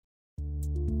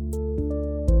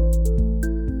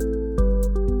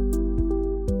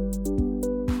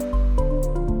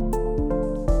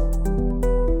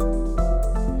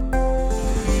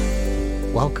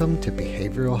Welcome to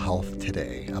Behavioral Health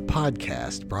Today, a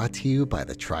podcast brought to you by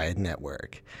the Triad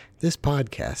Network. This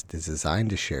podcast is designed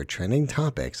to share trending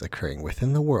topics occurring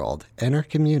within the world and our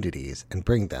communities and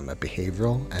bring them a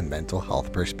behavioral and mental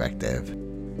health perspective.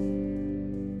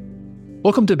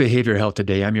 Welcome to Behavioral Health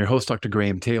Today. I'm your host, Dr.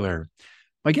 Graham Taylor.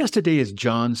 My guest today is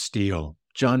John Steele.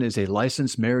 John is a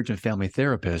licensed marriage and family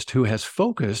therapist who has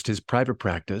focused his private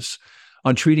practice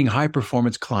on treating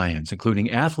high-performance clients,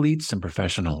 including athletes and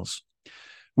professionals.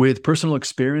 With personal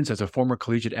experience as a former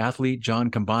collegiate athlete,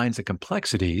 John combines the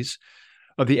complexities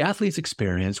of the athlete's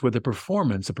experience with the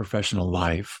performance of professional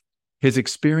life. His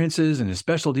experiences and his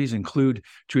specialties include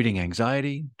treating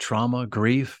anxiety, trauma,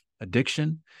 grief,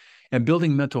 addiction, and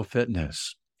building mental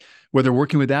fitness. Whether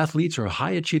working with athletes or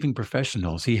high-achieving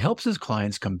professionals, he helps his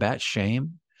clients combat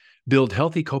shame, build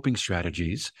healthy coping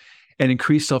strategies, and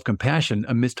increase self-compassion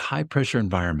amidst high-pressure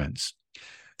environments.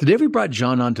 Today, we brought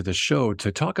John onto the show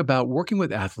to talk about working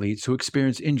with athletes who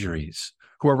experience injuries,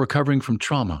 who are recovering from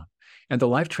trauma, and the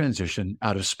life transition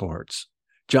out of sports.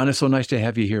 John, it's so nice to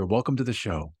have you here. Welcome to the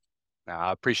show.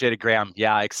 I appreciate it, Graham.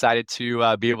 Yeah, excited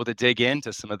to be able to dig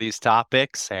into some of these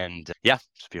topics and just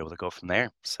be able to go from there.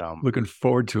 So looking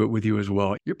forward to it with you as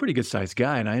well. You're a pretty good sized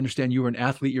guy, and I understand you were an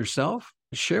athlete yourself.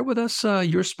 Share with us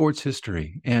your sports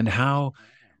history and how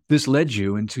this led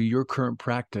you into your current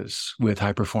practice with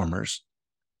high performers.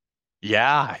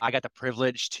 Yeah, I got the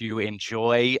privilege to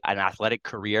enjoy an athletic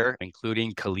career,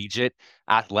 including collegiate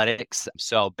athletics.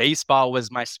 So baseball was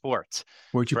my sport.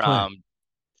 Where'd you play?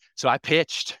 So I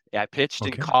pitched. I pitched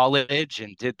in Okay. college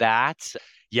and did that.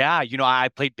 Yeah, I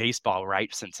played baseball right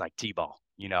since like T-ball,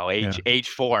 age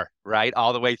 4, right,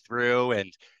 all the way through.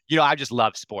 And I just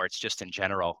love sports just in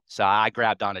general. So I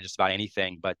grabbed on to just about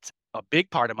anything. But a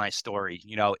big part of my story,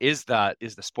 is the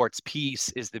sports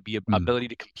piece, is the ability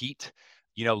to compete.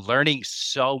 Learning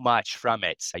so much from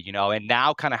it, and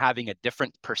now kind of having a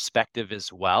different perspective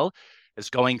as well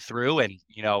as going through and,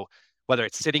 whether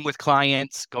it's sitting with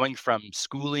clients, going from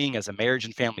schooling as a marriage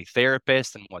and family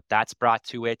therapist and what that's brought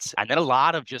to it. And then a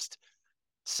lot of just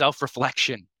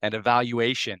self-reflection and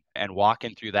evaluation and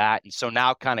walking through that. And so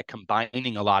now kind of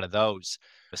combining a lot of those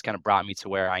has kind of brought me to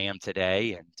where I am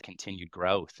today and continued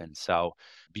growth. And so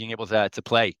being able to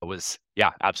play was,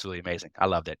 absolutely amazing. I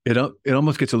loved it. It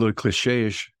almost gets a little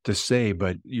cliche-ish to say,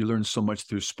 but you learn so much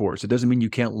through sports. It doesn't mean you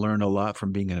can't learn a lot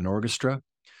from being in an orchestra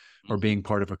or being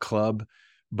part of a club,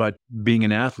 but being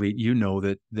an athlete,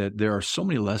 that there are so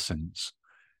many lessons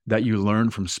that you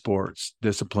learn from sports: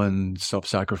 discipline,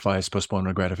 self-sacrifice, postponement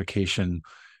of gratification,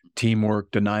 teamwork,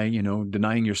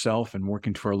 denying yourself and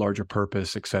working for a larger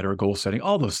purpose, et cetera, goal setting,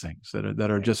 all those things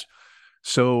that are just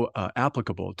so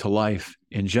applicable to life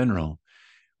in general.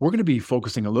 We're going to be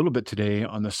focusing a little bit today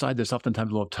on the side that's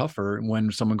oftentimes a little tougher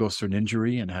when someone goes through an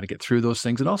injury and how to get through those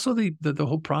things, and also the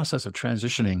whole process of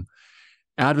transitioning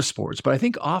out of sports. But I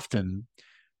think often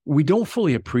we don't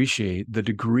fully appreciate the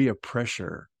degree of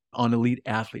pressure on elite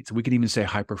athletes. We can even say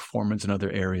high performance in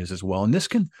other areas as well. And this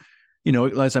can,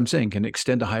 as I'm saying, can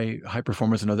extend to high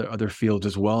performance in other fields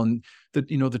as well. And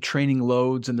the training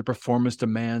loads and the performance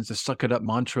demands, the suck it up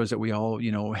mantras that we all,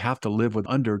 have to live with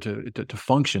under to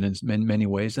function in many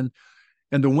ways. And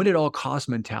the win at all cost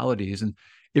mentalities. And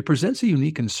it presents a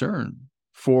unique concern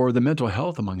for the mental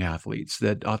health among athletes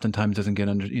that oftentimes doesn't get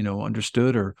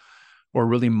understood or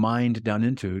really mined down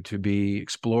into to be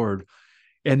explored.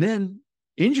 And then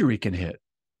injury can hit.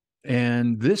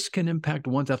 And this can impact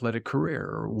one's athletic career,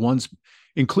 or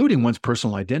including one's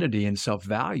personal identity and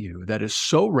self-value that is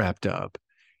so wrapped up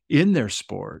in their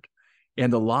sport.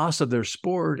 And the loss of their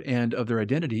sport and of their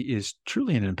identity is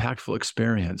truly an impactful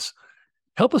experience.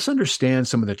 Help us understand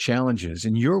some of the challenges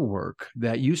in your work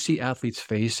that you see athletes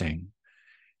facing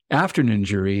after an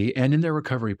injury and in their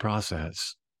recovery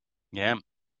process. Yeah.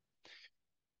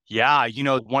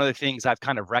 One of the things I've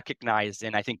kind of recognized,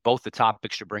 and I think both the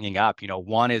topics you're bringing up,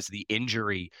 one is the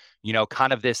injury,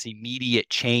 kind of this immediate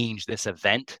change, this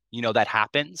event, that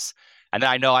happens. And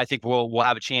then I think we'll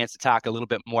have a chance to talk a little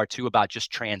bit more too about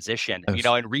just transition, Yes.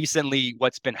 And recently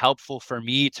what's been helpful for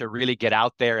me to really get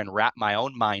out there and wrap my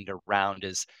own mind around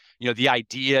is, the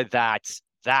idea that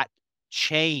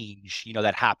change,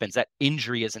 that happens, that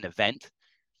injury is an event.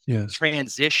 Yes.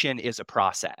 Transition is a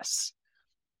process.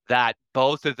 That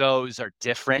both of those are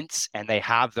different and they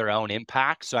have their own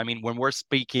impact. So, when we're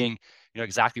speaking,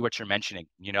 exactly what you're mentioning,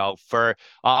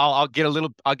 I'll get a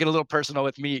little personal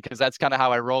with me because that's kind of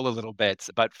how I roll a little bit.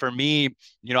 But for me,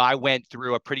 I went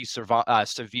through a pretty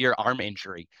severe arm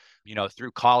injury,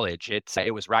 through college.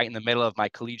 It was right in the middle of my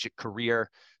collegiate career.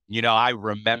 I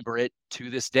remember it to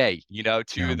this day,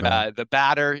 to the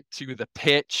batter, to the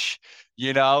pitch,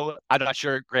 I'm not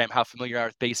sure, Graham, how familiar you are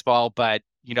with baseball, but,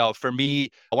 for me,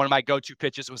 one of my go-to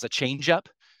pitches was a changeup,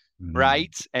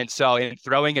 right? And so in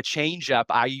throwing a changeup,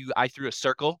 I threw a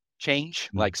circle change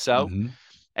like so.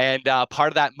 And part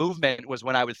of that movement was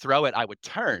when I would throw it, I would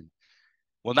turn.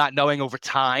 Well, not knowing over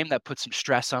time, that put some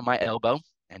stress on my elbow.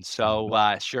 And so,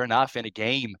 sure enough, in a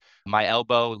game, my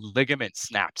elbow ligament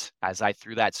snapped as I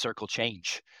threw that circle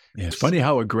change. Yeah, it's funny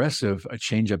how aggressive a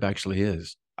changeup actually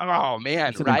is. Oh, man,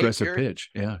 it's an right? aggressive pitch.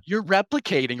 Yeah. You're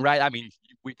replicating, right? I mean,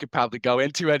 we could probably go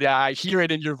into it. I hear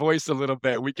it in your voice a little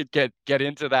bit. We could get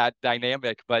into that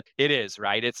dynamic, but it is,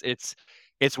 right?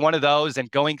 It's one of those.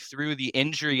 And going through the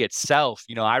injury itself,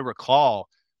 I recall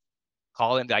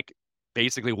calling, like,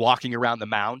 basically walking around the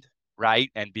mound, right?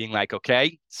 And being like,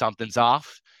 okay, something's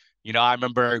off. I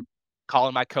remember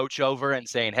calling my coach over and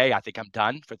saying, hey, I think I'm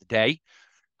done for the day.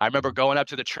 I remember going up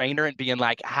to the trainer and being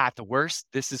like, at the worst,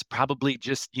 this is probably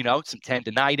just, some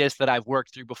tendonitis that I've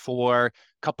worked through before. A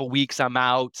couple weeks, I'm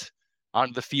out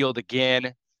on the field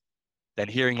again. Then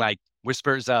hearing like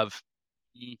whispers of,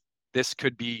 this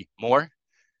could be more.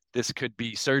 This could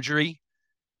be surgery.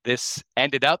 This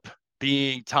ended up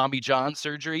being Tommy John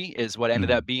surgery is what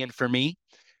ended up being for me,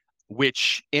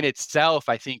 which in itself,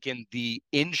 I think in the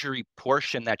injury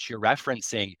portion that you're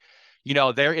referencing,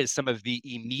 there is some of the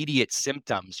immediate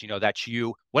symptoms,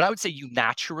 what I would say you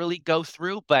naturally go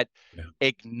through, but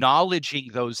acknowledging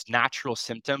those natural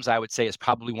symptoms, I would say is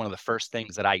probably one of the first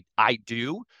things that I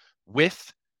do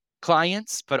with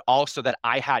clients, but also that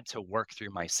I had to work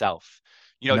through myself.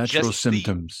 Natural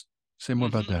symptoms. Say more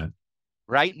about that.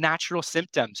 Right? Natural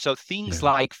symptoms. So things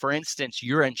like, for instance,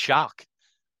 urine shock.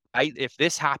 Right? If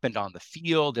this happened on the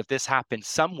field, if this happened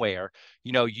somewhere,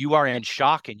 you are in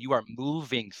shock and you are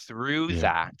moving through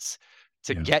that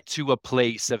to get to a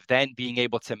place of then being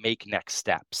able to make next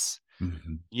steps.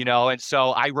 And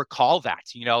so I recall that,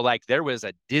 like there was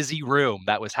a dizzy room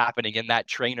that was happening in that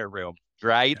trainer room,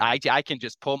 right? I can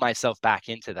just pull myself back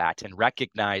into that and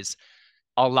recognize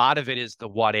a lot of it is the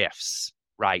what ifs,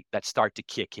 right? That start to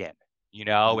kick in,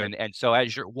 and so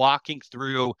as you're walking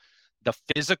through the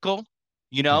physical,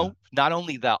 not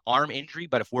only the arm injury,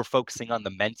 but if we're focusing on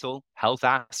the mental health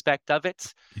aspect of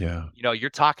it, you're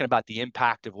talking about the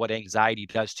impact of what anxiety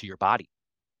does to your body,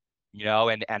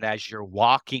 and as you're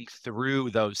walking through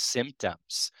those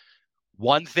symptoms,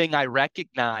 one thing I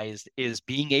recognized is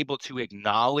being able to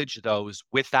acknowledge those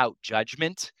without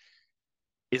judgment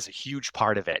is a huge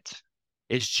part of it.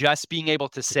 Is just being able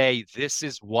to say, this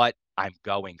is what I'm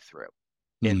going through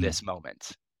in this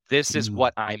moment. This is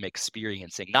what I'm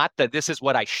experiencing. Not that this is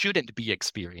what I shouldn't be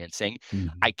experiencing.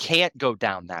 I can't go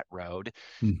down that road.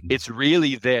 It's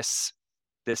really this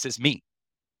is me.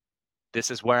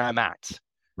 This is where I'm at.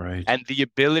 Right. And the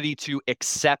ability to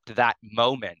accept that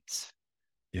moment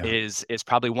is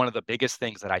probably one of the biggest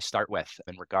things that I start with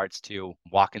in regards to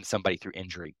walking somebody through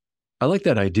injury. I like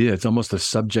that idea. It's almost a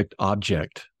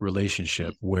subject-object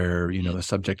relationship where, the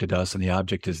subject is us and the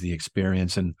object is the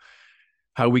experience, and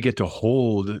how we get to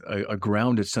hold a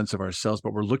grounded sense of ourselves,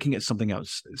 but we're looking at something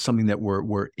else, something that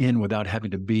we're in without having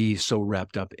to be so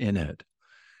wrapped up in it.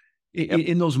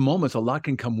 In those moments, a lot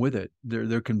can come with it.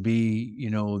 There can be,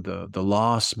 the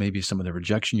loss, maybe some of the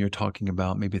rejection you're talking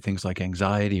about, maybe things like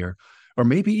anxiety, or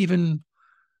maybe even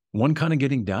one kind of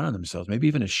getting down on themselves, maybe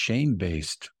even a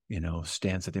shame-based,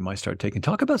 stance that they might start taking.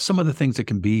 Talk about some of the things that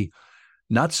can be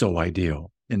not so ideal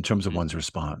in terms of one's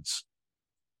response.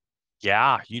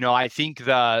 Yeah, I think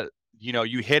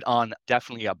you hit on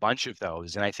definitely a bunch of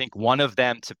those. And I think one of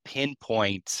them to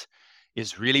pinpoint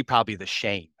is really probably the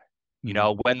shame.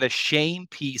 When the shame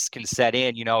piece can set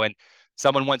in, and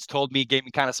someone once told me, gave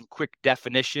me kind of some quick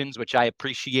definitions, which I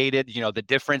appreciated, the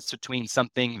difference between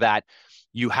something that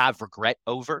you have regret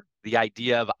over, the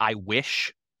idea of I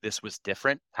wish this was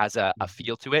different, has a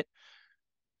feel to it.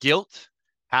 Guilt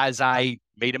has I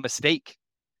made a mistake.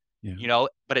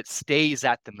 But it stays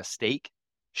at the mistake.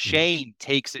 Shame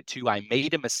takes it to I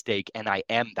made a mistake and I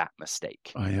am that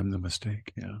mistake. I am the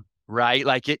mistake. Yeah. Right.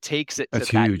 Like it takes it that's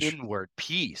to huge. That inward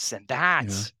piece. And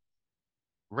that's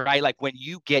right. Like when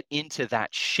you get into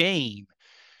that shame,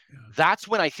 that's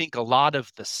when I think a lot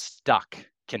of the stuck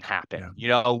can happen.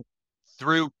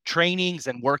 Through trainings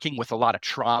and working with a lot of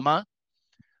trauma,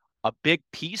 a big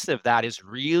piece of that is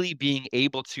really being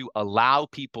able to allow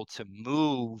people to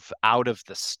move out of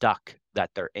the stuck that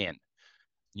they're in.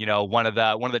 One of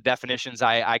the definitions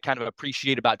I kind of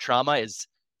appreciate about trauma is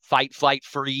fight, flight,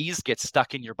 freeze, get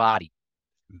stuck in your body.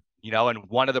 And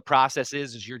one of the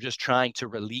processes is you're just trying to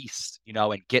release,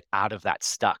 and get out of that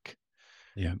stuck.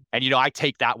 Yeah. And, I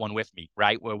take that one with me,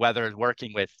 right? Whether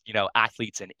working with,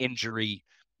 athletes and injury,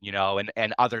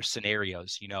 and other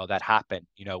scenarios, that happen,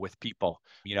 with people,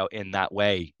 in that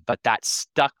way. But that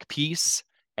stuck piece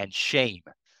and shame,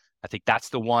 I think that's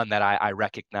the one that I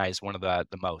recognize one of the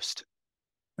most.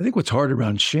 I think what's hard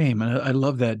around shame, and I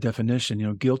love that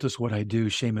definition, guilt is what I do,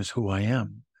 shame is who I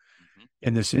am. Mhm.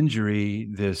 And this injury,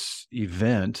 this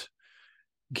event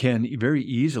can very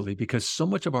easily, because so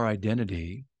much of our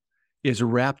identity is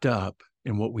wrapped up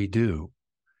in what we do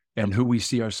Yep. and who we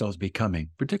see ourselves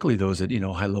becoming, particularly those that,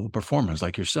 high level performers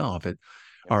like yourself. Yep.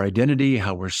 Our identity,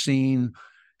 how we're seen,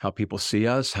 how people see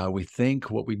us, how we think,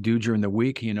 what we do during the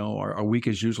week. Our week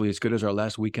is usually as good as our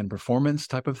last weekend performance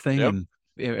type of thing. Yep.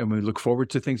 And we look forward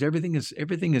to things. Everything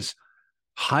is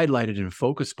highlighted and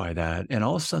focused by that. And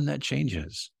all of a sudden that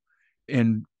changes.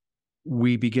 And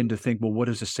we begin to think, well, what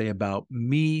does this say about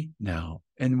me now?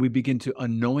 And we begin to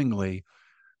unknowingly,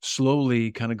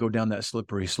 slowly kind of go down that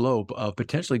slippery slope of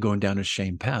potentially going down a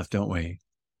shame path, don't we?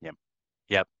 Yep.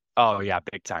 Yep. Oh yeah,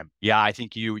 big time. Yeah, I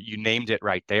think you named it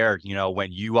right there.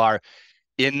 When you are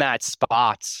in that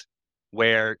spot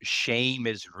where shame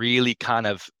is really kind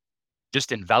of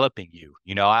just enveloping you,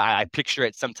 I picture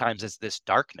it sometimes as this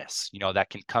darkness, that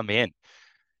can come in.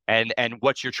 And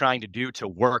what you're trying to do to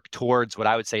work towards what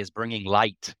I would say is bringing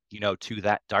light, to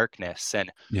that darkness.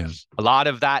 And Yeah. a lot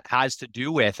of that has to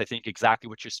do with, I think, exactly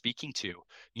what you're speaking to,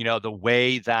 the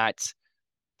way that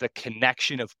the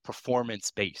connection of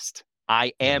performance based.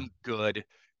 I Yeah. am good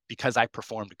because I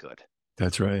performed good,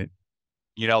 That's right.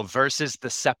 versus the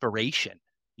separation,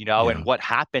 Yeah. and what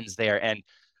happens there. And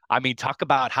I mean, talk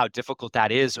about how difficult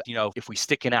that is. If we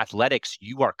stick in athletics,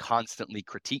 you are constantly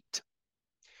critiqued.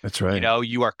 That's right.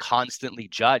 You are constantly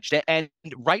judged, and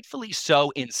rightfully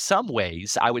so in some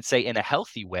ways, I would say in a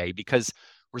healthy way, because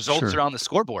results Sure. are on the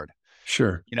scoreboard.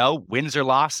 Sure. Wins or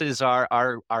losses are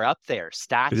up there.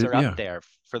 Stats are up Yeah. there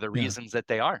for the Yeah. reasons that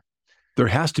they are. There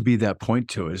has to be that point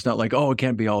to it. It's not like, oh, it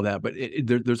can't be all that, but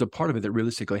there's a part of it that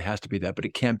realistically has to be that, but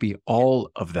it can't be Yeah. all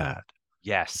of that.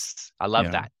 Yes, I love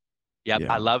Yeah. that. Yep, I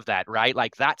Yeah. love that, right?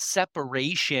 Like that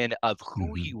separation of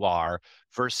who Hmm. you are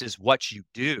versus what you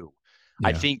do. I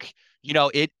Yeah. think,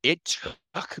 it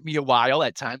took me a while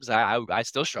at times. I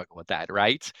still struggle with that,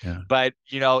 right? Yeah. But,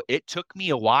 it took me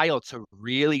a while to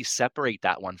really separate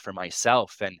that one for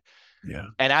myself. Yeah.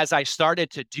 And as I started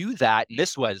to do that, and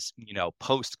this was,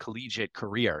 post collegiate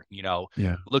career,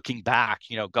 Yeah. looking back,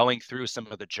 going through some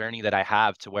of the journey that I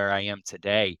have to where I am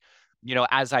today,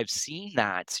 as I've seen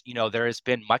that, there has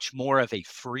been much more of a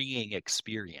freeing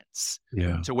experience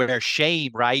Yeah. to where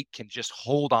shame, right, can just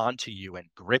hold on to you and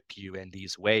grip you in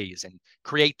these ways and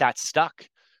create that stuck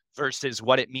versus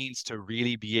what it means to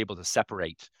really be able to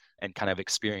separate and kind of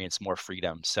experience more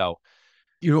freedom. So,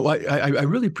 I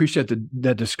really appreciate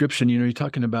that description. You're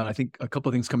talking about, I think a couple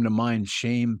of things come to mind: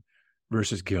 shame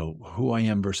versus guilt, who I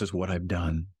am versus what I've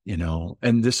done,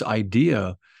 and this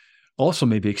idea also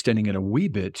maybe extending it a wee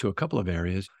bit to a couple of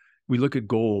areas. We look at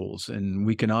goals, and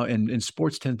we can, and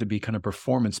sports tend to be kind of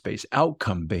performance based,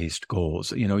 outcome based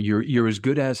goals. You're as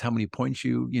good as how many points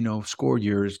you scored.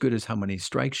 You're as good as how many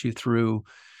strikes you threw.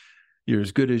 You're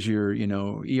as good as your,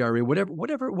 ERA,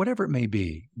 whatever it may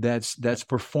be. That's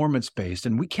performance based,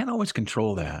 and we can't always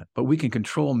control that, but we can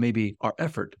control maybe our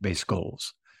effort based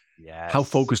goals. How yes.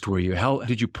 focused were you? How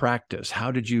did you practice? How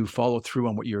did you follow through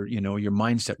on what your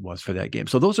mindset was for that game?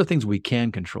 So those are things we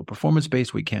can control. Performance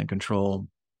based, we can't control.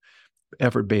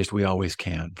 Effort based, we always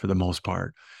can for the most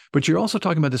part. But you're also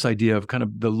talking about this idea of kind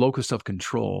of the locus of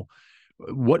control.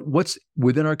 What's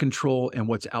within our control and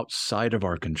what's outside of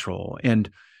our control.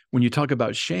 And when you talk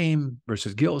about shame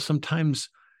versus guilt, sometimes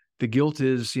the guilt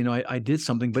is, I did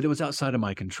something, but it was outside of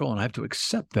my control, and I have to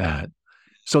accept that.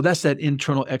 So that's that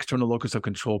internal, external locus of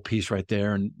control piece right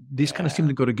there. And these kind of seem Yeah.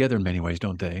 to go together in many ways,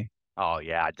 don't they? Oh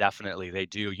yeah, definitely they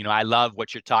do. I love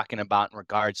what you're talking about in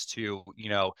regards to,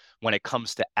 when it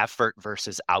comes to effort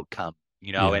versus outcome,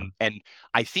 Yeah. and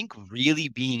I think really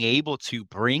being able to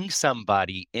bring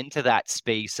somebody into that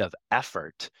space of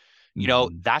effort, Hmm.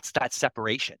 that's that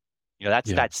separation.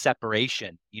 That's Yeah. that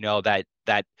separation,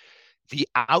 that the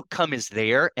outcome is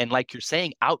there. And like you're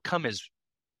saying, outcome is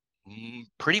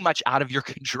pretty much out of your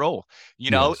control,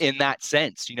 Yes. in that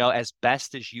sense, as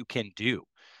best as you can do.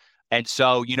 And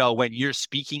so, when you're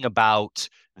speaking about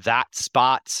that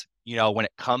spot, when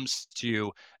it comes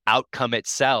to outcome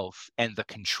itself and the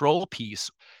control piece,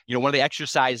 one of the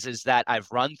exercises that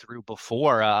I've run through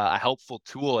before, a helpful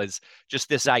tool is just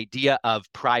this idea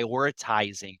of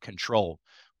prioritizing control.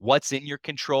 What's in your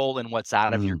control and what's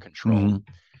out of your control.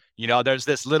 Mm-hmm. There's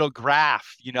this little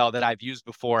graph, that I've used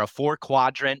before, a 4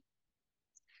 quadrant.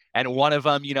 And one of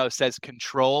them, says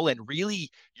control. And really,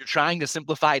 you're trying to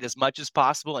simplify it as much as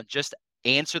possible and just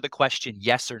answer the question,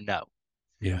 yes or no.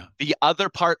 Yeah. The other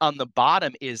part on the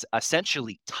bottom is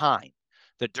essentially time,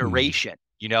 the duration,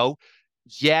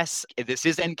 yes, this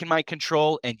is in my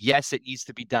control. And yes, it needs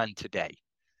to be done today,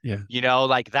 Yeah.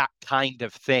 like that kind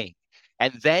of thing.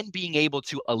 And then being able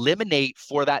to eliminate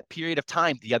for that period of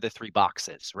time the other three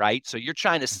boxes, right? So you're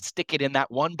trying to stick it in that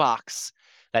one box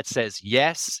that says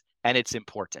yes, and it's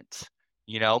important,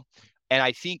 And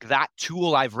I think that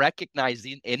tool I've recognized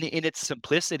in its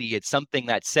simplicity, it's something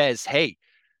that says, hey,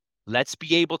 let's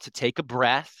be able to take a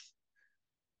breath,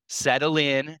 settle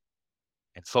in,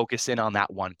 and focus in on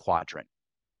that one quadrant.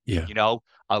 Yeah.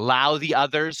 Allow the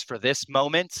others for this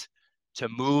moment to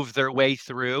move their way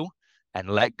through and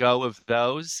let go of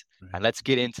those. Right. And let's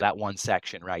get into that one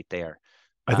section right there.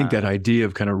 I think that idea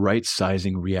of kind of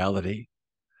right-sizing reality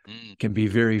can be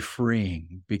very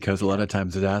freeing, because a lot of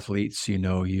times as athletes, you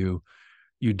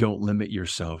don't limit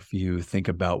yourself. You think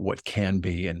about what can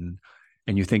be, and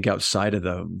you think outside of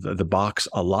the box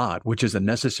a lot, which is a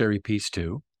necessary piece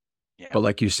too. Yeah. But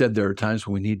like you said, there are times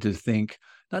when we need to think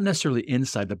not necessarily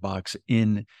inside the box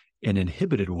in an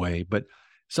inhibited way, but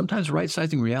sometimes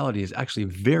right-sizing reality is actually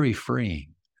very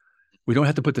freeing. We don't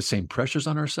have to put the same pressures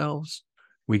on ourselves.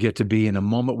 We get to be in a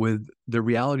moment with the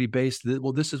reality based that,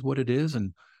 well, this is what it is,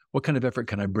 and what kind of effort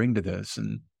can I bring to this?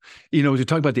 And, as you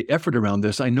talk about the effort around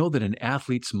this, I know that an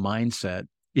athlete's mindset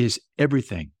is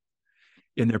everything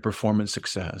in their performance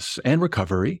success and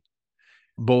recovery,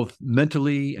 both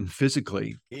mentally and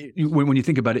physically. When you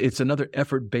think about it, it's another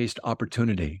effort-based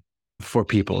opportunity for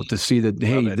people to see that,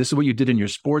 hey, this is what you did in your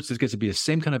sports. This gets to be the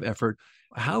same kind of effort.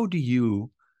 How do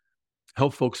you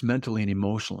help folks mentally and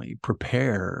emotionally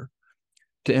prepare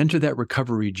to enter that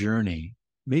recovery journey,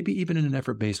 maybe even in an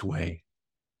effort-based way?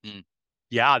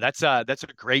 Yeah, that's a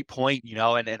great point,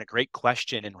 and a great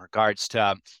question in regards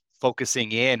to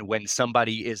focusing in when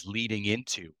somebody is leading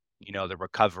into, the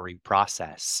recovery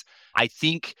process. I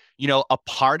think, a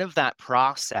part of that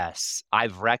process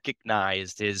I've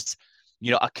recognized is,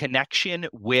 a connection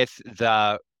with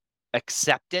the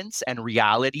acceptance and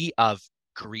reality of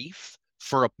grief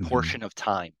for a portion of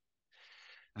time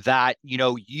that,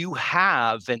 you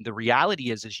have, and the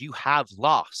reality is you have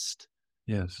lost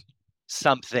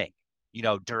something,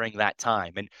 during that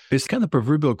time. And it's kind of the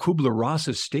proverbial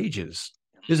Kubler-Ross's stages,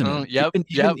 isn't it?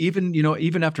 Yep.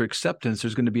 Even after acceptance,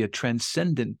 there's going to be a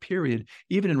transcendent period,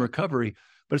 even in recovery,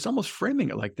 but it's almost framing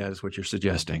it like that is what you're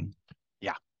suggesting.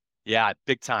 Yeah,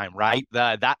 big time, right?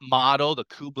 That model, the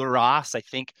Kubler-Ross, I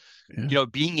think,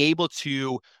 being able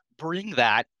to bring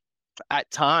that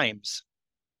at times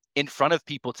in front of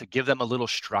people to give them a little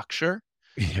structure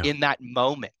in that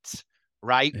moment,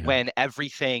 right? Yeah. When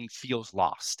everything feels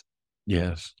lost.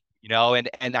 Yes.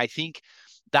 And I think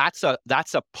that's a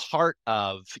part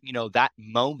of, that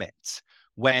moment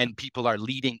when people are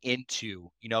leading into,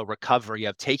 recovery,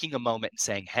 of taking a moment and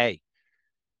saying, hey,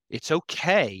 it's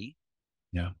okay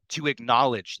to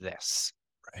acknowledge this,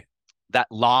 right? That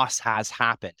loss has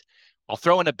happened. I'll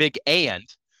throw in a big and,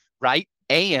 right?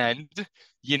 And,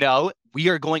 we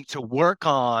are going to work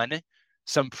on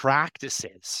some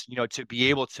practices, to be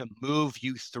able to move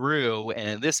you through, and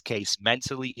in this case,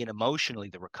 mentally and emotionally,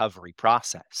 the recovery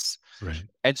process. Right.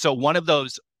 And so one of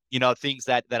those, things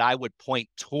that I would point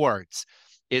towards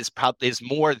is probably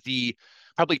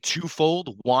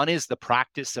twofold. One is the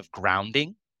practice of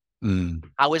grounding.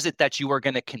 How is it that you are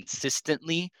going to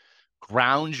consistently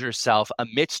ground yourself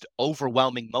amidst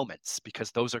overwhelming moments? Because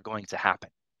those are going to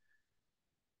happen.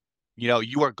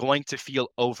 You are going to feel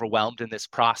overwhelmed in this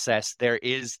process. There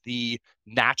is the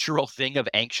natural thing of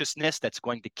anxiousness that's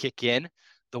going to kick in,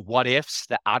 the what ifs,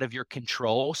 the out of your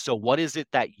control. So what is it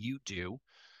that you do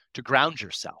to ground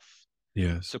yourself?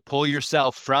 Yes. So pull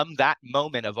yourself from that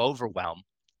moment of overwhelm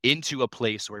into a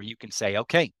place where you can say,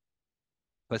 okay,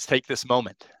 let's take this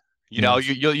moment.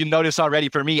 You notice already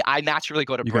for me, I naturally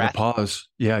go to breath. You got to pause.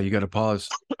 Yeah, you got to pause.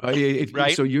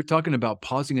 Right? So you're talking about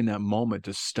pausing in that moment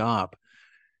to stop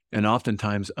an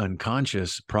oftentimes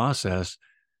unconscious process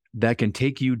that can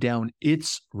take you down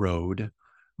its road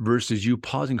versus you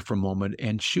pausing for a moment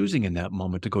and choosing in that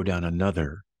moment to go down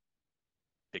another.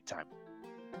 Big time.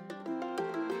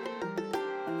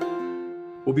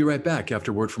 We'll be right back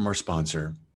after word from our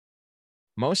sponsor.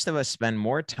 Most of us spend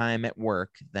more time at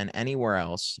work than anywhere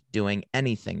else doing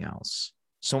anything else.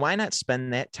 So why not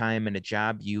spend that time in a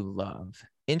job you love?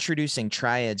 Introducing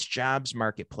Triad's Jobs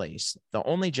Marketplace, the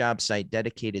only job site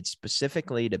dedicated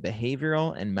specifically to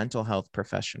behavioral and mental health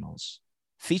professionals.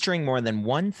 Featuring more than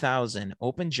 1,000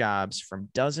 open jobs from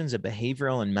dozens of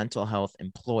behavioral and mental health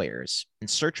employers, and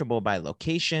searchable by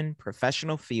location,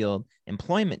 professional field,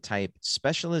 employment type,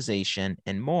 specialization,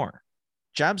 and more.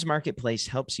 Jobs Marketplace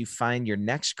helps you find your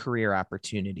next career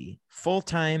opportunity.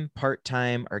 Full-time,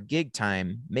 part-time, or gig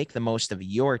time, make the most of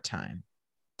your time.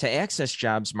 To access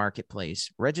Jobs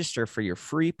Marketplace, register for your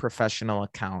free professional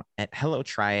account at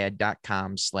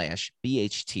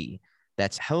hellotriad.com/BHT.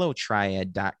 That's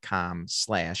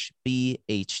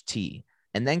hellotriad.com/BHT,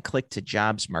 and then click to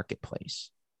Jobs Marketplace.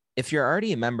 If you're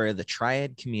already a member of the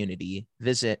Triad community,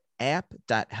 visit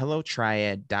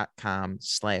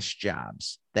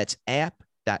app.hellotriad.com/jobs. That's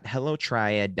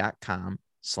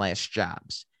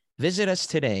app.hellotriad.com/jobs. Visit us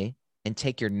today and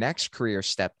take your next career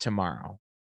step tomorrow.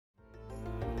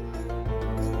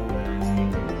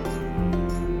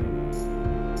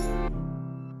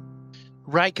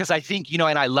 Right. Because I think,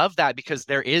 and I love that because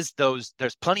there's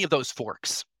plenty of those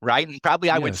forks, right? And probably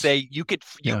I would say you could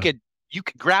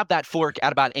grab that fork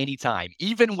at about any time,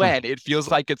 even when it feels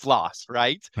like it's lost,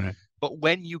 right? But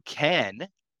when you can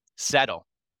settle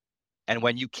and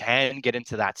when you can get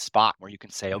into that spot where you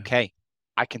can say, okay,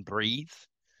 I can breathe,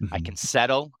 I can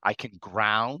settle, I can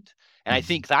ground. And I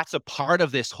think that's a part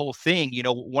of this whole thing.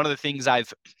 One of the things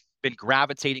I've been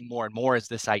gravitating more and more is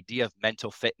this idea of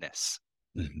mental fitness.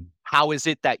 How is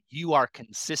it that you are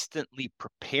consistently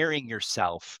preparing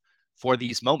yourself for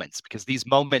these moments? Because these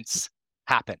moments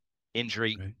happen,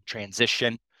 injury,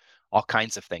 transition, all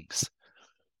kinds of things.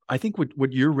 I think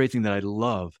what you're raising that I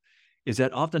love is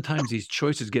that oftentimes these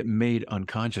choices get made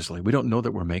unconsciously. We don't know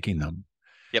that we're making them.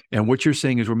 Yep. And what you're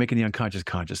saying is we're making the unconscious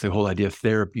conscious, the whole idea of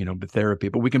therapy, therapy,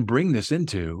 but we can bring this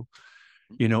into,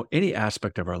 any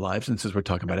aspect of our lives. And since we're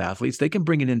talking about athletes, they can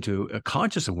bring it into a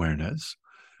conscious awareness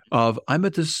of I'm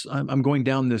going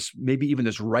down this, maybe even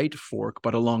this right fork,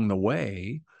 but along the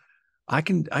way, I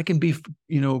can be,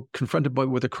 confronted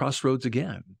with a crossroads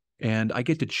again. And I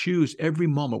get to choose every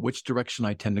moment which direction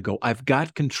I tend to go. I've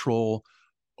got control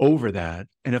over that.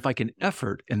 And if I can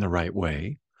effort in the right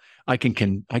way, I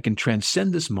can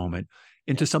transcend this moment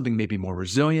into something maybe more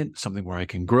resilient, something where I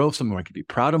can grow, something where I can be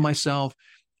proud of myself.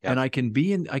 Yep. And I can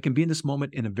be in this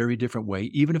moment in a very different way,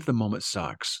 even if the moment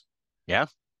sucks. Yeah.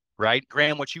 Right.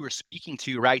 Graham, what you were speaking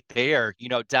to right there,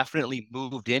 definitely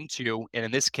moved into, and in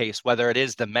this case, whether it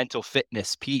is the mental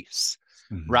fitness piece,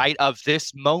 right, of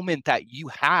this moment that you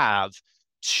have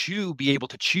to be able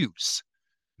to choose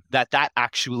that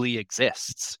actually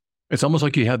exists. It's almost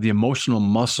like you have the emotional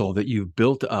muscle that you've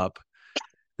built up,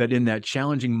 that in that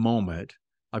challenging moment,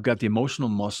 I've got the emotional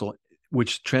muscle,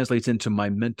 which translates into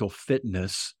my mental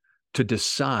fitness to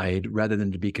decide rather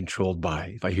than to be controlled by,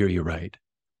 if I hear you right.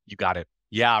 You got it.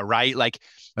 Yeah, right. Like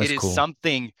That's it is cool.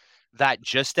 something that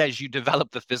just as you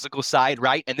develop the physical side,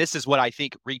 right? And this is what I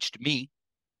think reached me.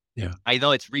 Yeah. I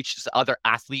know it's reached other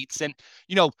athletes and,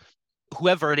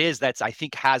 whoever it is that's, I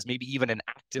think has maybe even an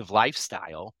active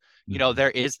lifestyle,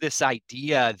 there is this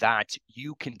idea that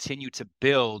you continue to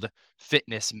build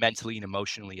fitness mentally and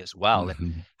emotionally as well.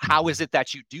 And how is it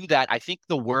that you do that? I think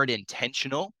the word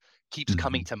intentional keeps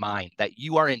coming to mind, that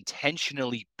you are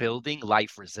intentionally building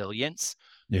life resilience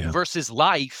versus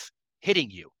life hitting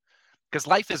you, because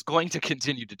life is going to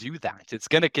continue to do that. It's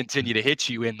going to continue to hit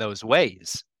you in those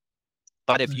ways.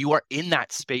 But if you are in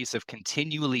that space of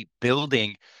continually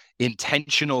building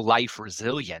intentional life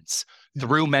resilience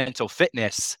through mental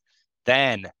fitness,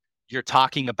 then you're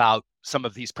talking about some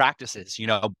of these practices,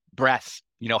 breath,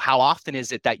 how often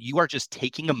is it that you are just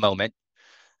taking a moment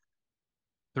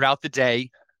throughout the day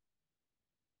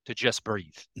to just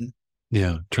breathe?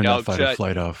 Yeah. Turn that fight or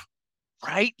flight off.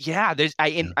 Right. Yeah.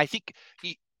 I think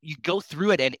you go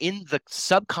through it, and in the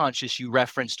subconscious you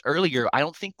referenced earlier, I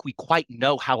don't think we quite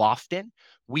know how often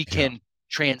we can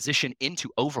transition into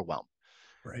overwhelm.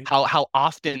 Right. How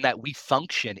often that we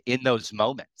function in those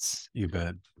moments. You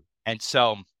bet. And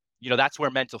so, that's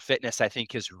where mental fitness, I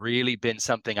think, has really been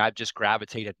something I've just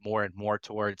gravitated more and more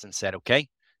towards and said, okay,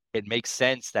 it makes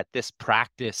sense that this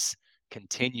practice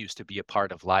continues to be a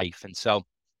part of life. And so,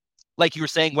 like you were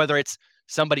saying, whether it's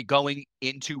somebody going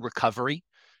into recovery,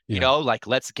 like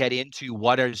let's get into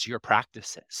what is your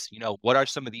practices, what are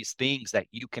some of these things that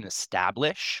you can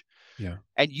establish? Yeah.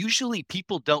 And usually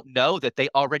people don't know that they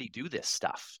already do this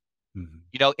stuff.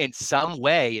 In some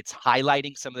way, it's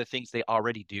highlighting some of the things they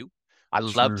already do. I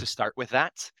love to start with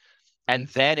that. And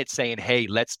then it's saying, hey,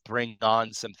 let's bring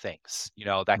on some things,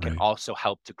 that can also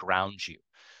help to ground you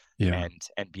and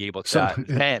be able to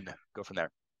then go from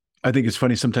there. I think it's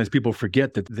funny. Sometimes people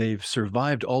forget that they've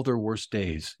survived all their worst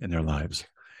days in their lives.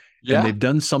 and they've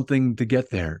done something to get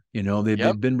there.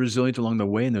 They've been resilient along the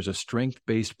way, and there's a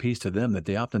strength-based piece to them that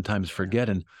they oftentimes forget.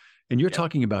 And you're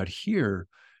talking about here,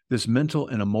 this mental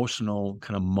and emotional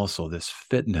kind of muscle, this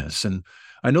fitness. And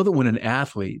I know that when an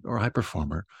athlete or a high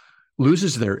performer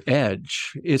loses their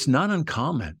edge, it's not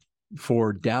uncommon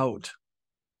for doubt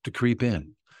to creep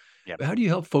in. Yep. How do you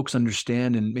help folks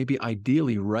understand and maybe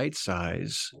ideally right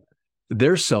size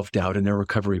their self-doubt in their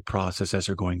recovery process as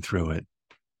they're going through it?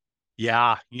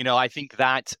 Yeah. I think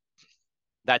that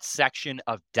section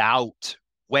of doubt,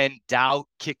 when doubt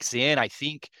kicks in, I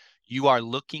think you are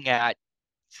looking at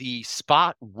the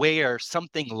spot where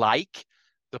something like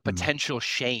the potential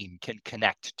shame can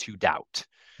connect to doubt.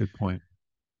 Good point.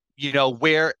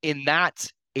 Where in that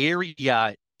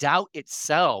area, doubt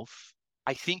itself,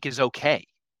 I think, is okay.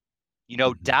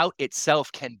 Doubt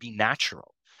itself can be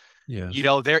natural. Yes.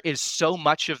 There is so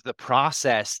much of the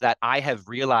process that I have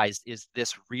realized is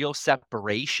this real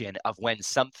separation of when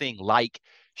something like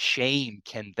shame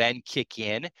can then kick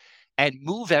in and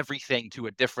move everything to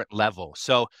a different level.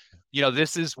 So,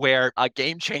 this is where a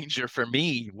game changer for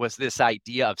me was this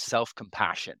idea of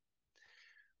self-compassion,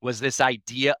 was this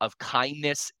idea of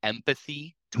kindness,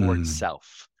 empathy towards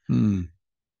self.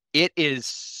 It is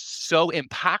so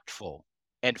impactful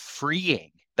and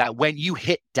freeing that when you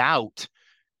hit doubt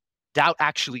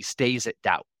actually stays at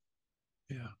doubt.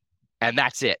 Yeah. And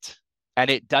that's it. And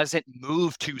it doesn't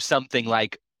move to something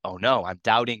like, oh no, I'm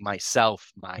doubting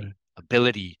myself, my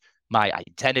ability, my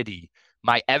identity,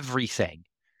 my everything.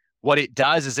 What it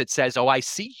does is it says, oh, I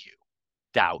see you,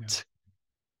 doubt.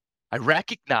 I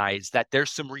recognize that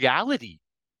there's some reality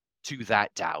to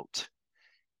that doubt.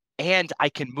 And I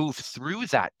can move through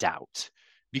that doubt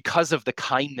because of the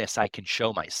kindness I can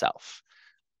show myself,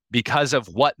 because of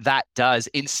what that does.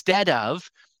 Instead of,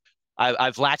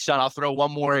 I've latched on, I'll throw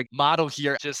one more model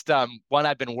here, just one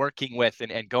I've been working with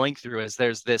and going through is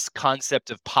there's this concept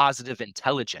of positive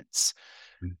intelligence.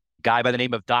 Guy by the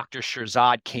name of Dr.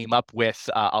 Shirzad came up with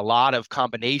a lot of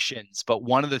combinations, but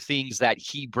one of the things that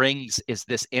he brings is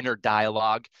this inner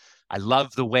dialogue. I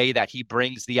love the way that he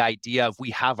brings the idea of we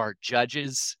have our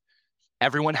judges.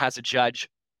 Everyone has a judge.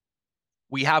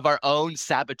 We have our own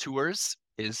saboteurs,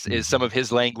 is some of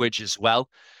his language as well.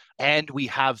 And we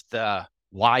have the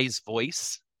wise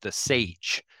voice, the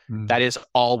sage, that is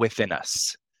all within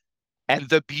us. And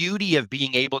the beauty of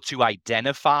being able to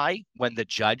identify when the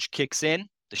judge kicks in,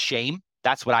 the shame,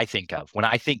 that's what I think of. When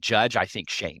I think judge, I think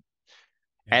shame.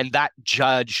 Yeah. And that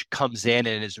judge comes in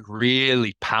and is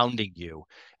really pounding you.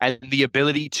 And the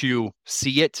ability to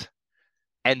see it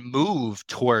and move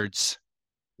towards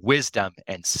wisdom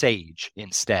and sage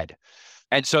instead.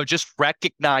 And so just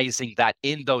recognizing that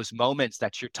in those moments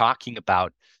that you're talking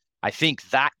about, I think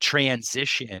that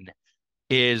transition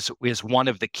is one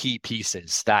of the key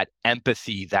pieces, that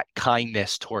empathy, that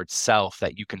kindness towards self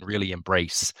that you can really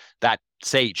embrace, that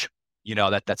sage,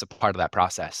 that's a part of that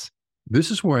process.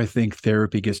 This is where I think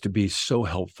therapy gets to be so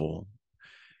helpful,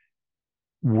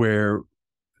 where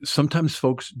sometimes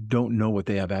folks don't know what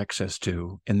they have access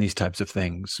to in these types of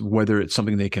things, whether it's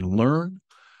something they can learn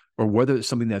or whether it's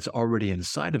something that's already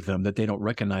inside of them that they don't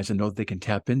recognize and know that they can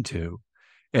tap into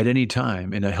at any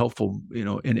time in a helpful,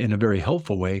 in a very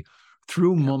helpful way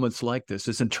through moments like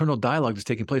this internal dialogue that's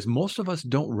taking place. Most of us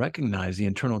don't recognize the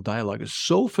internal dialogue is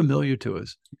so familiar to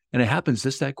us, and it happens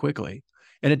just that quickly,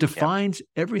 and it defines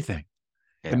everything.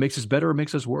 It makes us better or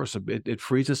makes us worse. It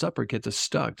frees us up or gets us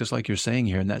stuck, just like you're saying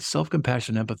here. And that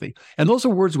self-compassion, empathy. And those are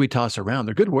words we toss around.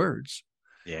 They're good words.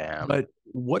 Yeah. But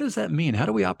what does that mean? How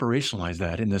do we operationalize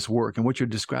that in this work? And what you're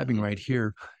describing right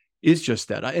here is just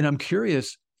that. And I'm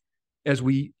curious, as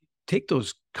we take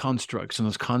those constructs and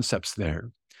those concepts there,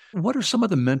 what are some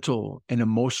of the mental and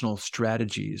emotional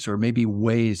strategies or maybe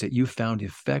ways that you found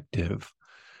effective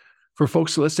for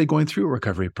folks, let's say, going through a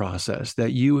recovery process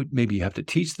that you maybe have to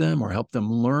teach them or help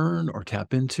them learn or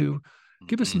tap into?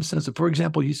 Give us some sense of, for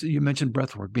example, you mentioned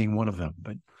breathwork being one of them,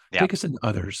 but take us into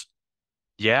others.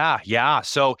 Yeah.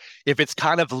 So if it's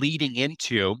kind of leading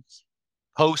into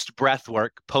post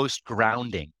breathwork, post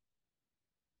grounding,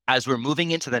 as we're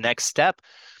moving into the next step,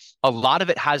 a lot of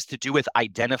it has to do with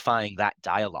identifying that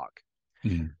dialogue.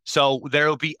 So there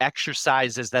will be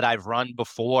exercises that I've run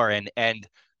before, and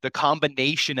the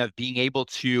combination of being able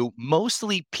to,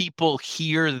 mostly people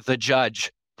hear the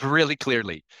judge really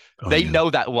clearly. They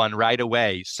know that one right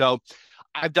away. So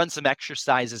I've done some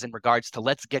exercises in regards to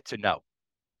let's get to know.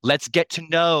 Let's get to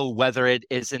know whether it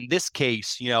is, in this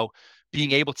case,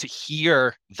 being able to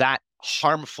hear that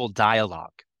harmful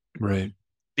dialogue. Right.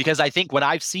 Because I think what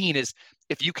I've seen is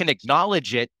if you can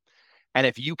acknowledge it and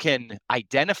if you can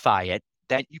identify it,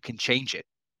 then you can change it.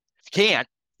 If you can't,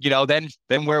 then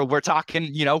we're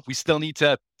talking, we still need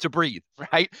to breathe,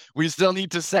 right? We still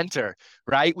need to center,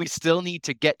 right? We still need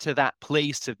to get to that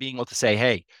place of being able to say,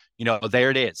 hey, there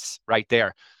it is right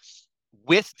there.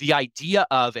 With the idea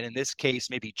of, and in this case,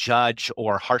 maybe judge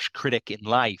or harsh critic in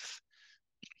life,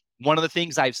 one of the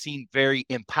things I've seen very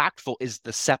impactful is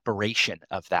the separation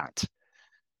of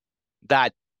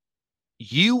that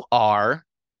you are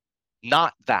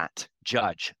not that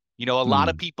judge. A lot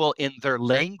of people in their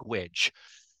language,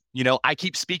 I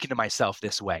keep speaking to myself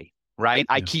this way, right?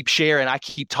 I keep sharing, I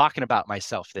keep talking about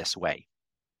myself this way.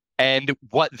 And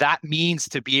what that means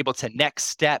to be able to next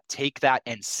step, take that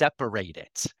and separate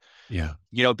it. Yeah.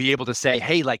 Be able to say,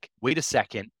 hey, like, wait a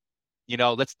second,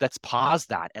 let's pause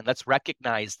that and let's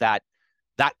recognize that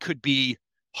could be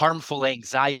harmful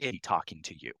anxiety talking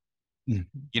to you.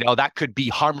 That could be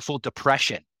harmful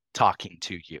depression talking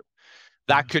to you.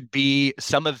 That could be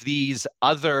some of these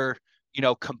other,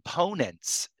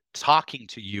 components talking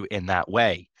to you in that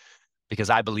way, because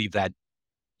I believe that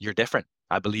you're different.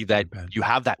 I believe that you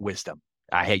have that wisdom.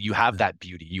 You have that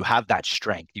beauty. You have that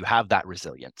strength. You have that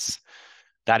resilience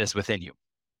that is within you.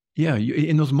 Yeah.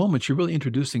 In those moments, you're really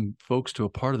introducing folks to a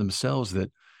part of themselves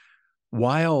that,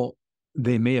 while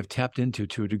they may have tapped into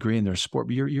to a degree in their sport,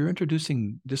 but you're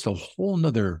introducing just a whole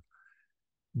nother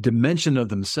dimension of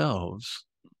themselves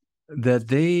that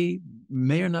they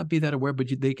may or not be that aware, but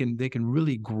they can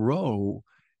really grow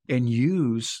and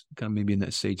use, kind of maybe in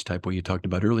that sage type way you talked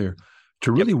about earlier,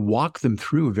 to really walk them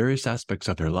through various aspects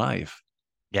of their life.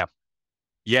 Yeah.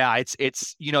 Yeah,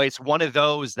 it's one of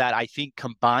those that I think,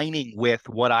 combining with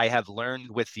what I have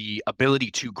learned with the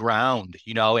ability to ground,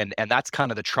 and that's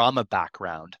kind of the trauma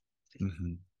background,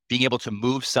 being able to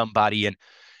move somebody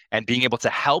and being able to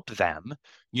help them,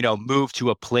 move to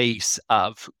a place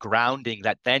of grounding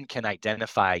that then can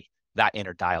identify that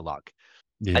inner dialogue.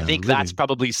 Yeah, I think really. that's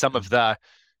probably some of the,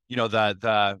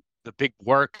 the big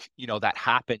work, that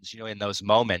happens, in those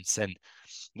moments. And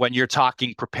when you're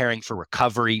talking preparing for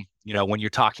recovery, when you're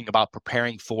talking about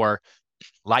preparing for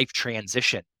life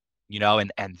transition,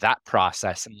 and that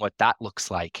process and what that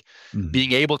looks like,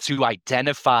 being able to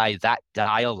identify that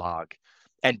dialogue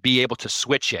and be able to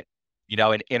switch it,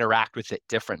 and interact with it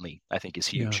differently, I think is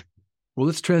huge. Yeah. Well,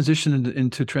 let's transition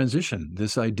into transition.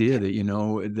 This idea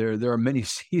that, there are many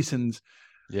seasons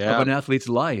of an athlete's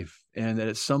life, and that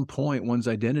at some point one's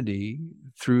identity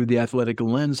through the athletic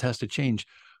lens has to change.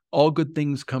 All good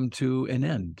things come to an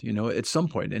end, at some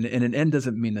point. And an end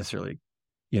doesn't mean necessarily,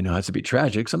 it has to be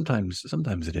tragic. Sometimes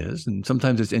it is. And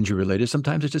sometimes it's injury related.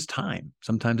 Sometimes it's just time.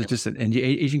 Sometimes it's just an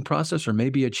aging process, or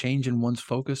maybe a change in one's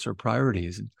focus or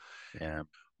priorities. Yeah.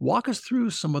 Walk us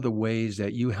through some of the ways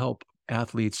that you help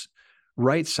athletes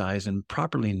right size and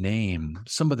properly name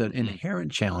some of the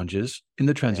inherent challenges in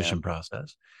the transition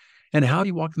process. And how do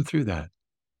you walk them through that?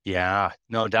 Yeah,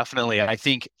 no, definitely. I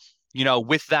think,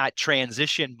 with that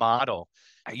transition model,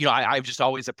 I've just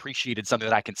always appreciated something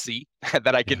that I can see,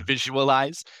 that I can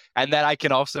visualize, and that I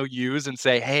can also use and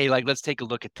say, hey, like, let's take a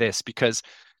look at this, because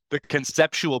the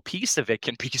conceptual piece of it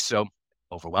can be so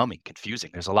overwhelming, confusing.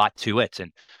 There's a lot to it.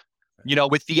 And,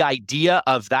 with the idea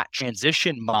of that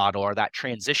transition model or that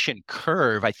transition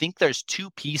curve, I think there's two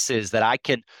pieces that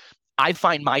I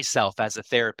find myself as a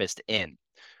therapist in.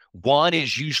 One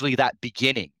is usually that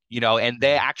beginning, and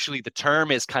the term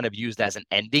is kind of used as an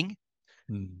ending.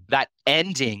 That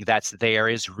ending that's there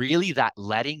is really that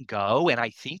letting go. And I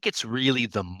think it's really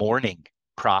the mourning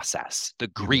process, the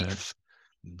grief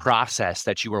process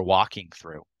that you are walking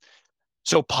through.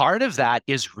 So part of that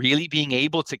is really being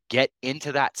able to get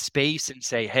into that space and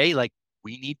say, hey, like,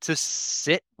 we need to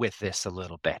sit with this a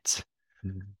little bit.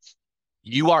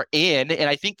 You are in, and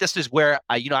I think this is where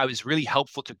I was really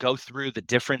helpful to go through the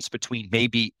difference between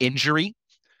maybe injury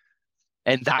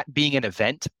and that being an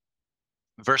event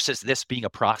versus this being a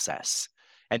process,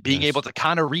 and being able to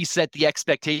kind of reset the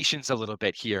expectations a little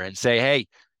bit here and say, hey,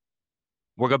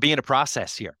 we're going to be in a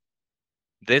process here.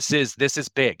 This is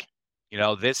big.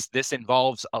 This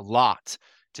involves a lot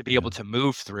to be able to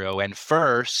move through. And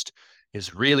first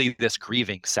is really this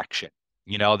grieving section.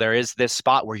 There is this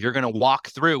spot where you're going to walk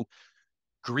through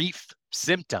grief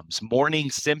symptoms, mourning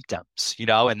symptoms,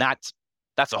 and that's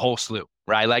a whole slew,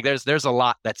 right? Like there's a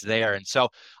lot that's there. And so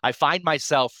I find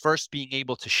myself first being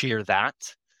able to share that,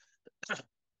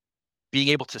 being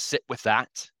able to sit with that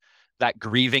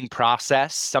grieving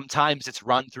process. Sometimes it's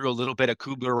run through a little bit of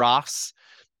Kubler-Ross,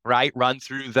 right? Run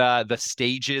through the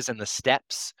stages and the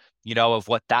steps, of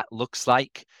what that looks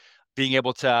like. Being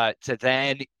able to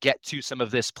then get to some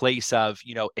of this place of,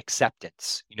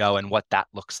 acceptance, and what that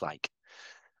looks like.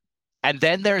 And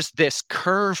then there's this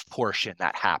curve portion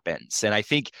that happens. And I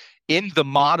think in the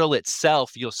model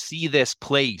itself, you'll see this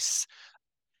place,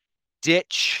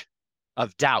 ditch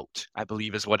of doubt, I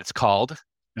believe is what it's called.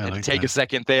 And take a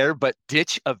second there, but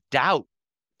ditch of doubt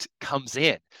comes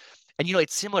in. And,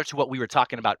 it's similar to what we were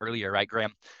talking about earlier, right,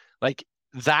 Graham? Like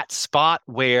that spot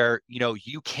where,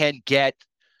 you can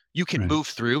move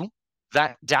through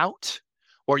that doubt,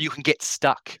 or you can get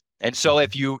stuck. And so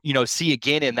if you, see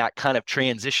again in that kind of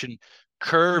transition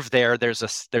curve there, there's a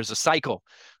cycle,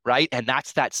 right? And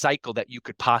that's that cycle that you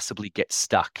could possibly get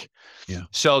stuck. Yeah.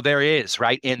 So there is,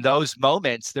 right? In those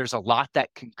moments, there's a lot that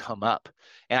can come up.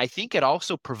 And I think it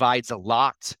also provides a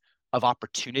lot of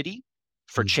opportunity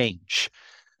for change.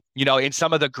 In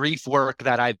some of the grief work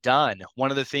that I've done, one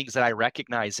of the things that I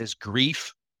recognize is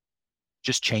grief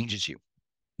just changes you.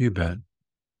 You bet.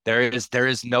 There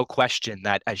is no question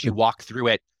that as you walk through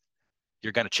it,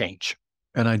 you're going to change.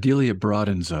 And ideally, it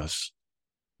broadens us.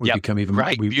 We become even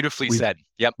beautifully said.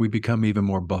 Yep. We become even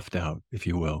more buffed out, if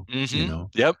you will.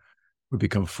 Yep. We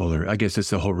become fuller. I guess it's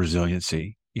the whole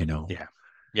resiliency.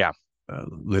 Yeah.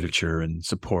 Literature and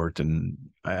support, and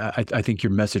I think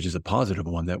your message is a positive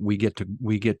one, that we get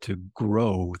to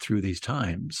grow through these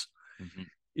times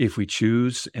if we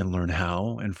choose and learn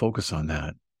how and focus on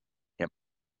that. Yep.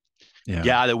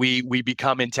 Yeah. That we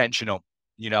become intentional,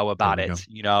 about it.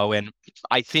 And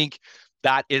I think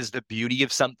that is the beauty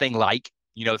of something like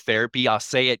therapy. I'll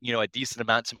say it a decent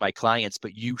amount to my clients,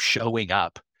 but you showing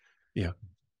up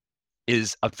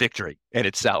is a victory in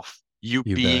itself. You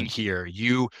being bet. Here,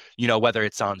 whether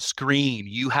it's on screen,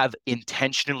 you have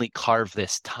intentionally carved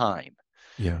this time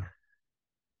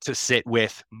to sit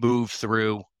with, move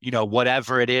through,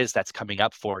 whatever it is that's coming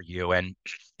up for you. And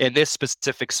in this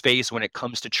specific space, when it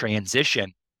comes to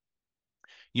transition,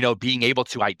 being able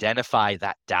to identify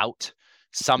that doubt,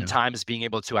 sometimes being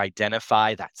able to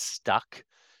identify that stuck,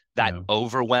 that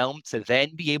overwhelmed, to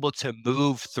then be able to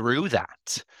move through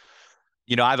that.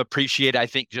 I've appreciated, I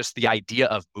think, just the idea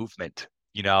of movement,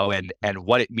 and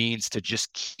what it means to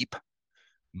just keep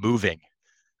moving.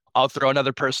 I'll throw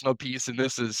another personal piece, and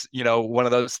this is, one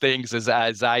of those things is,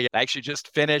 as I actually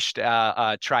just finished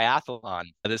a triathlon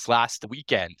this last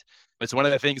weekend. It's one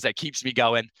of the things that keeps me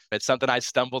going. It's something I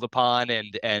stumbled upon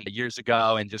and years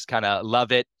ago, and just kind of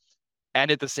love it.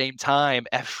 And at the same time,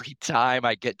 every time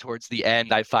I get towards the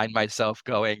end, I find myself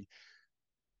going,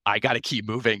 I got to keep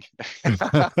moving.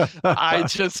 I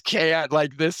just can't.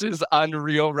 Like, this is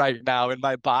unreal right now. And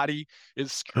my body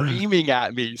is screaming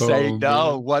at me saying,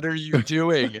 no, what are you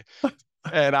doing?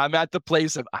 And I'm at the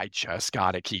place of, I just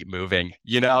got to keep moving,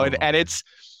 and it's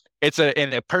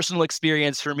a personal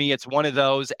experience for me. It's one of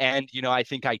those. And, I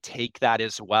think I take that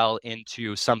as well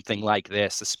into something like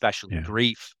this, especially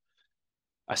grief,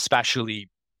 especially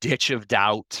ditch of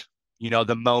doubt,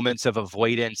 the moments of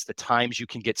avoidance, the times you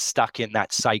can get stuck in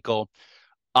that cycle,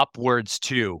 upwards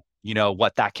to,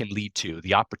 what that can lead to,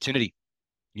 the opportunity,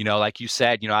 like you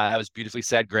said, I was beautifully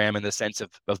said, Graham, in the sense of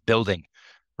building,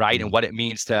 right? And what it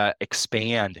means to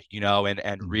expand,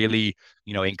 and really,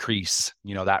 increase,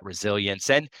 that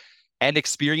resilience and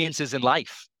experiences in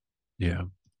life. Yeah.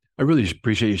 I really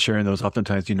appreciate you sharing those.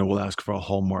 Oftentimes, we'll ask for a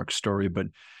hallmark story, but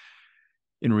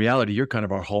in reality, you're kind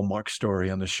of our hallmark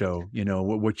story on the show.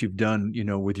 What you've done,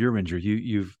 with your injury,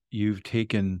 you've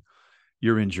taken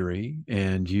your injury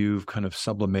and you've kind of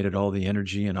sublimated all the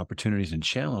energy and opportunities and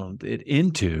channeled it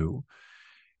into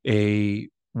a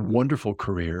wonderful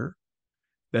career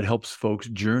that helps folks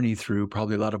journey through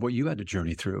probably a lot of what you had to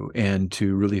journey through, and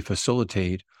to really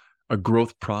facilitate a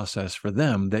growth process for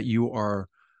them that you are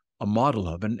a model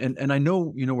of. And I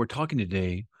know, we're talking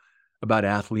today about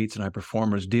athletes and high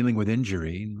performers dealing with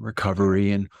injury and recovery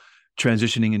and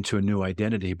transitioning into a new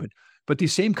identity. But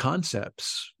these same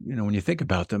concepts, when you think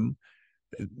about them,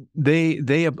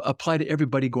 they apply to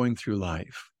everybody going through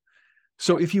life.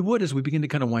 So if you would, as we begin to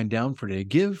kind of wind down for today,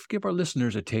 give our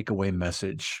listeners a takeaway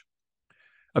message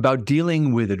about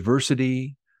dealing with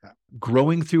adversity,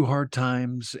 growing through hard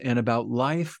times, and about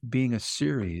life being a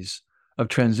series of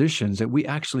transitions that we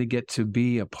actually get to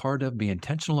be a part of, be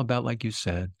intentional about, like you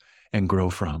said, and grow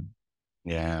from.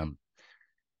 Yeah.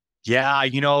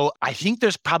 I think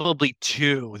there's probably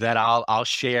two that I'll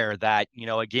share that,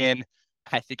 again,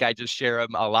 I think I just share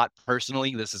them a lot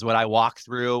personally. This is what I walk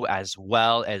through, as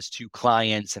well as to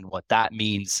clients and what that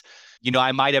means.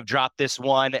 I might have dropped this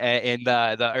one in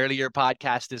the earlier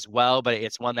podcast as well, but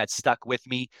it's one that stuck with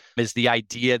me, is the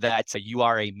idea that you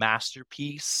are a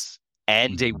masterpiece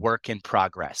and a work in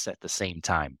progress at the same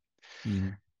time.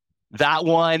 That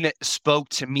one spoke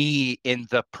to me in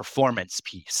the performance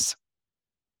piece.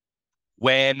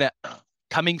 When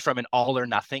coming from an all or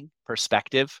nothing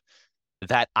perspective,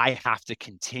 that I have to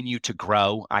continue to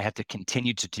grow, I have to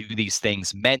continue to do these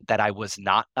things, meant that I was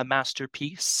not a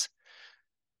masterpiece,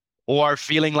 or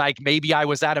feeling like maybe I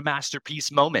was at a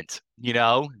masterpiece moment,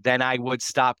 then I would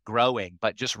stop growing.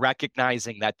 But just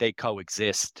recognizing that they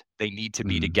coexist, they need to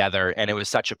be together. And it was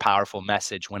such a powerful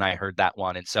message when I heard that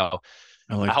one. And so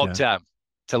I hope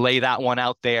to lay that one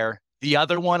out there. The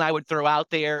other one I would throw out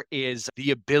there is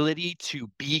the ability to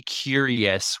be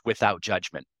curious without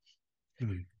judgment.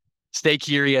 Stay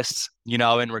curious,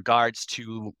 in regards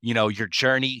to, your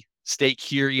journey. Stay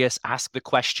curious, ask the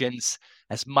questions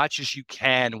as much as you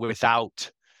can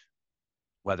without,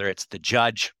 whether it's the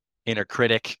judge, inner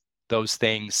critic, those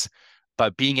things.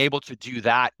 But being able to do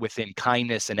that within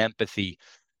kindness and empathy,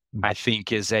 I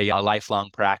think, is a lifelong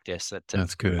practice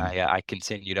that's good. I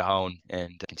continue to hone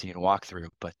and continue to walk through.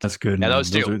 But that's good. Yeah,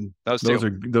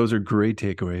 those are great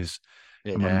takeaways.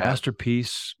 Yeah. I'm a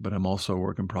masterpiece, but I'm also a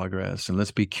work in progress. And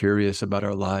let's be curious about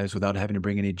our lives without having to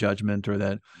bring any judgment, or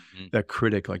that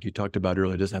critic, like you talked about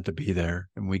earlier, doesn't have to be there.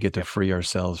 And we get to free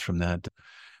ourselves from that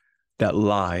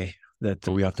lie that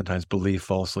we oftentimes believe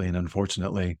falsely and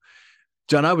unfortunately.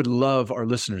 John, I would love our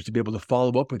listeners to be able to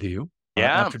follow up with you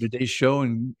after today's show.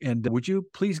 And would you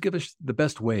please give us the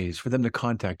best ways for them to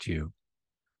contact you?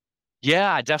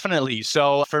 Yeah, definitely.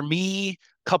 So for me,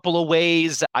 couple of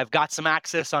ways. I've got some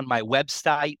access on my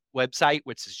website,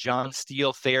 which is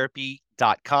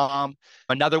johnsteeletherapy.com.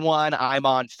 Another one, I'm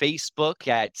on Facebook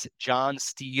at John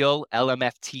Steele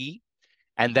LMFT.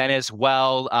 And then as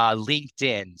well,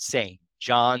 LinkedIn, same,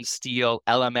 John Steele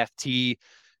LMFT.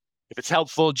 If it's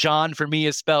helpful, John for me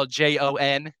is spelled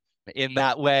Jon in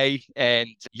that way. And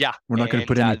yeah. We're not going to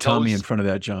put any Tommy in front of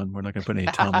that, John. We're not going to put any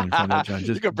Tommy in front of that, John.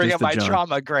 You can bring up my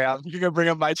trauma, Graham. You can bring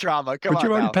up my trauma. Come on. But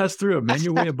you already passed through it, man.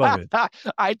 You're way above it.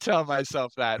 I tell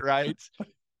myself that, right?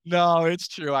 No, it's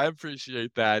true. I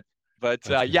appreciate that. But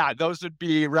those would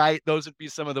be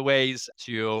some of the ways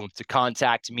to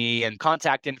contact me, and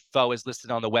contact info is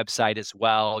listed on the website as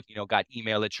well. Got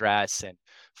email address and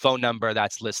phone number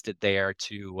that's listed there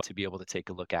to be able to take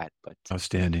a look at. But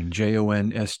outstanding.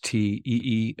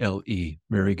 JONSTEELE.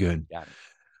 Very good. Yeah.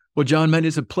 Well, John, man,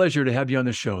 it's a pleasure to have you on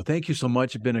the show. Thank you so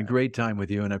much. It's been a great time with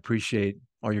you, and I appreciate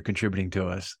all you're contributing to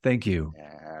us. Thank you.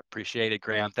 Yeah, appreciate it,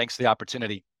 Graham. Thanks for the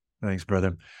opportunity. Thanks,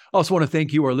 brother. I also want to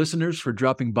thank you, our listeners, for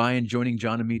dropping by and joining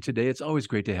John and me today. It's always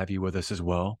great to have you with us as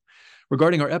well.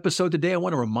 Regarding our episode today, I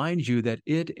want to remind you that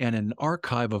it and an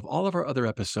archive of all of our other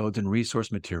episodes and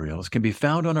resource materials can be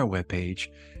found on our webpage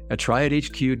at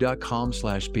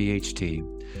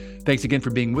triadhq.com/BHT. Thanks again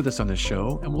for being with us on this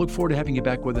show, and we'll look forward to having you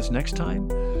back with us next time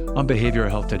on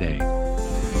Behavioral Health Today.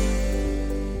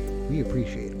 We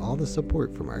appreciate all the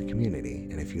support from our community,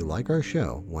 and if you like our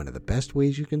show, one of the best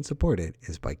ways you can support it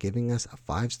is by giving us a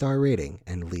 5-star rating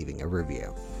and leaving a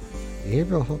review.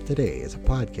 Behavioral Health Today is a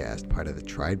podcast part of the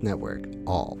Tribe Network,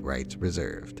 all rights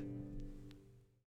reserved.